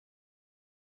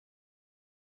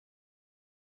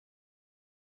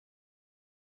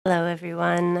Hello,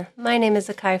 everyone. My name is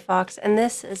Akai Fox, and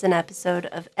this is an episode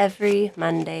of Every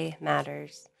Monday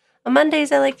Matters. On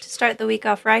Mondays, I like to start the week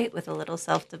off right with a little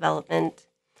self-development.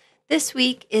 This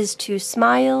week is to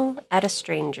smile at a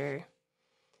stranger.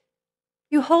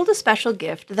 You hold a special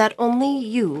gift that only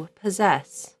you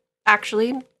possess.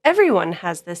 Actually, everyone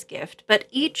has this gift, but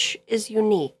each is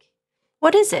unique.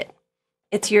 What is it?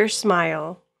 It's your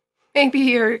smile. Maybe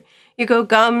you go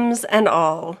gums and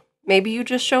all. Maybe you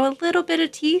just show a little bit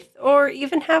of teeth or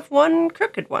even have one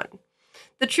crooked one.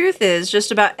 The truth is,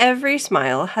 just about every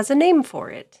smile has a name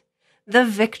for it. The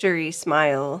victory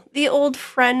smile, the old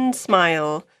friend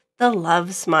smile, the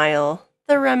love smile,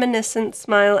 the reminiscent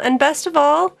smile, and best of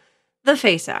all, the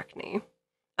face acne.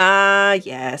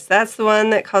 Yes, that's the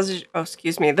one that causes,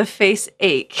 the face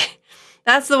ache.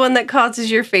 That's the one that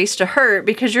causes your face to hurt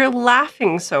because you're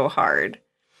laughing so hard.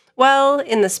 Well,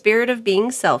 in the spirit of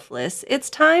being selfless, it's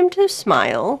time to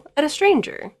smile at a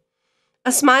stranger.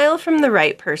 A smile from the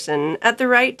right person at the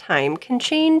right time can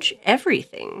change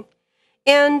everything.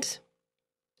 And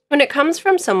when it comes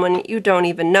from someone you don't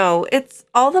even know, it's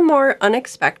all the more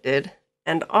unexpected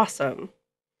and awesome.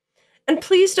 And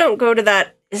please don't go to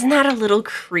that, isn't that a little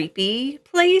creepy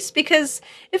place? Because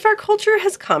if our culture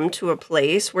has come to a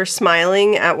place where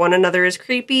smiling at one another is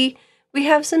creepy, we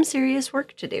have some serious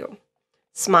work to do.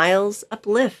 Smiles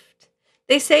uplift.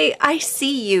 They say, I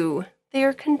see you. They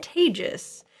are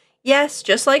contagious. Yes,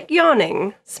 just like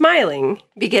yawning, smiling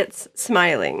begets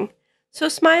smiling. So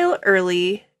smile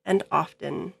early and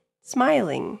often.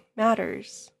 Smiling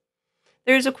matters.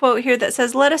 There's a quote here that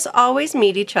says, let us always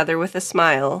meet each other with a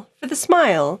smile, for the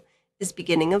smile is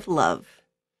beginning of love,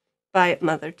 by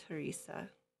Mother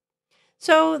Teresa.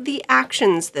 So the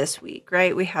actions this week,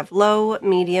 right? We have low,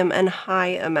 medium, and high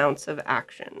amounts of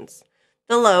actions.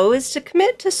 The low is to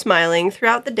commit to smiling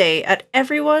throughout the day at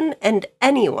everyone and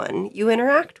anyone you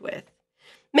interact with.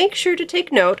 Make sure to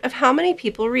take note of how many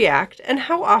people react and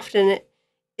how often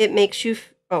it makes you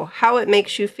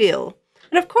feel.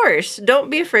 And of course, don't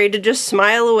be afraid to just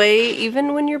smile away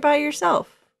even when you're by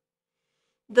yourself.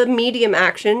 The medium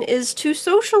action is to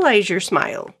socialize your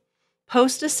smile.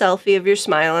 Post a selfie of your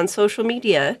smile on social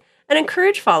media and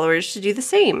encourage followers to do the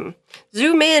same.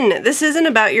 Zoom in. This isn't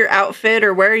about your outfit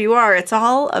or where you are. It's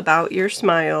all about your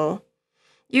smile.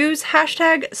 Use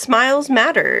hashtag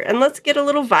 #SmilesMatter, and let's get a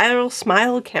little viral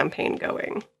smile campaign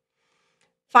going.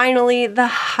 Finally, the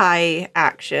high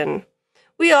action.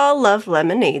 We all love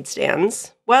lemonade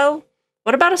stands. Well,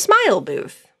 what about a smile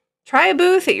booth? Try a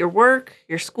booth at your work,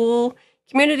 your school,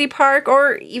 community park,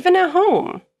 or even at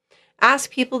home.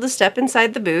 Ask people to step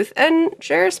inside the booth and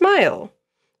share a smile.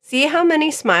 See how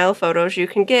many smile photos you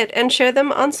can get and share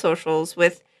them on socials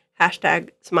with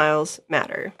hashtag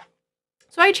 #SmilesMatter.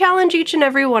 So I challenge each and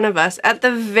every one of us, at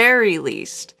the very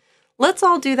least, let's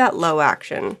all do that low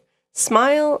action.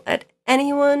 Smile at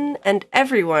anyone and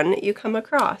everyone you come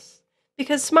across.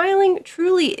 Because smiling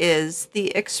truly is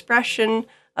the expression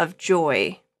of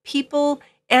joy. People,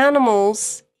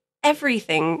 animals,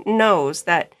 everything knows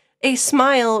that a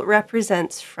smile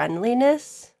represents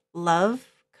friendliness, love,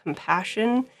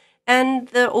 compassion, and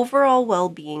the overall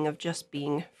well-being of just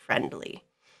being friendly.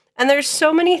 And there's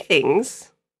so many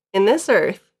things in this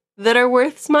earth that are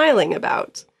worth smiling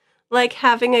about, like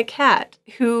having a cat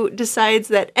who decides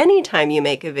that anytime you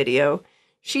make a video,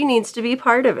 she needs to be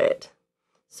part of it.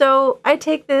 So I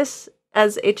take this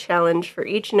as a challenge for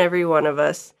each and every one of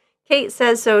us. Kate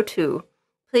says so too.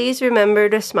 Please remember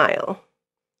to smile.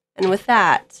 And with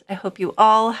that, I hope you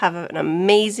all have an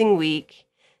amazing week.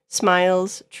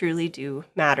 Smiles truly do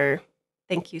matter.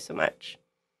 Thank you so much.